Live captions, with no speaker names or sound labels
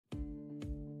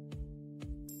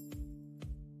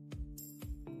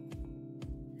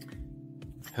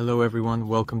Hello everyone,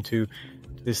 welcome to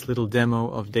this little demo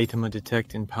of Datama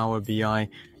Detect in Power BI.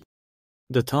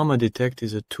 Datama Detect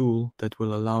is a tool that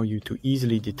will allow you to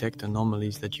easily detect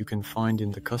anomalies that you can find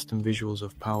in the custom visuals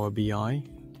of Power BI.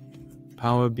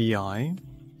 Power BI.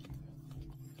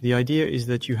 The idea is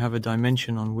that you have a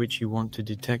dimension on which you want to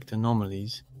detect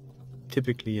anomalies,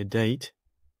 typically a date,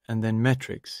 and then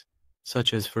metrics,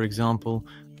 such as, for example,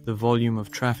 the volume of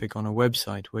traffic on a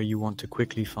website where you want to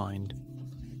quickly find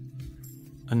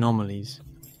anomalies.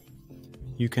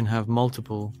 You can have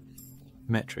multiple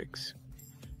metrics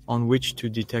on which to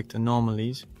detect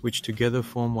anomalies, which together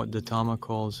form what Datama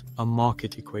calls a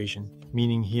market equation,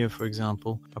 meaning here, for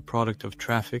example, a product of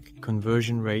traffic,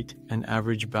 conversion rate, and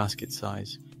average basket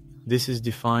size. This is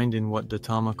defined in what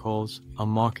Datama calls a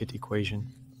market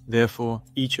equation. Therefore,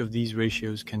 each of these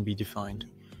ratios can be defined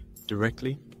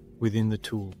directly within the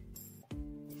tool.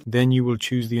 Then you will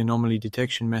choose the anomaly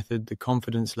detection method, the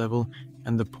confidence level,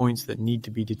 and the points that need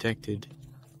to be detected.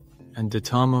 And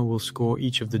Datama will score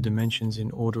each of the dimensions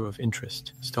in order of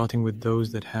interest, starting with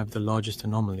those that have the largest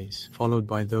anomalies, followed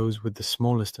by those with the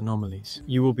smallest anomalies.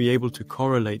 You will be able to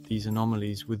correlate these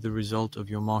anomalies with the result of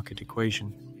your market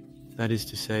equation. That is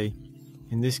to say,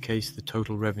 in this case, the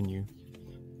total revenue.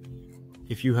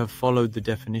 If you have followed the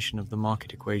definition of the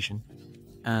market equation,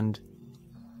 and,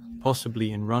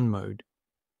 possibly in run mode,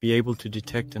 be able to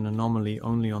detect an anomaly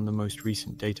only on the most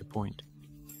recent data point.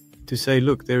 To say,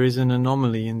 look, there is an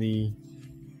anomaly in the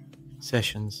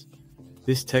sessions.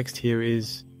 This text here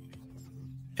is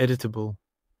editable,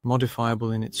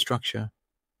 modifiable in its structure,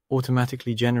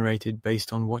 automatically generated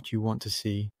based on what you want to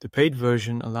see. The paid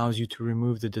version allows you to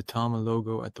remove the Datama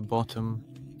logo at the bottom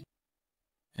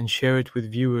and share it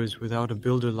with viewers without a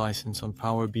builder license on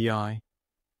Power BI,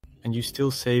 and you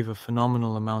still save a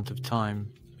phenomenal amount of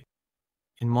time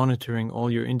in monitoring all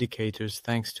your indicators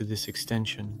thanks to this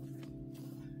extension.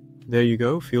 There you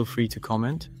go, feel free to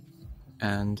comment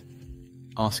and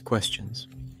ask questions.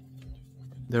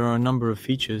 There are a number of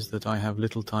features that I have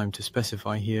little time to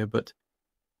specify here, but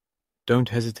don't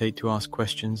hesitate to ask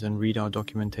questions and read our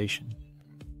documentation.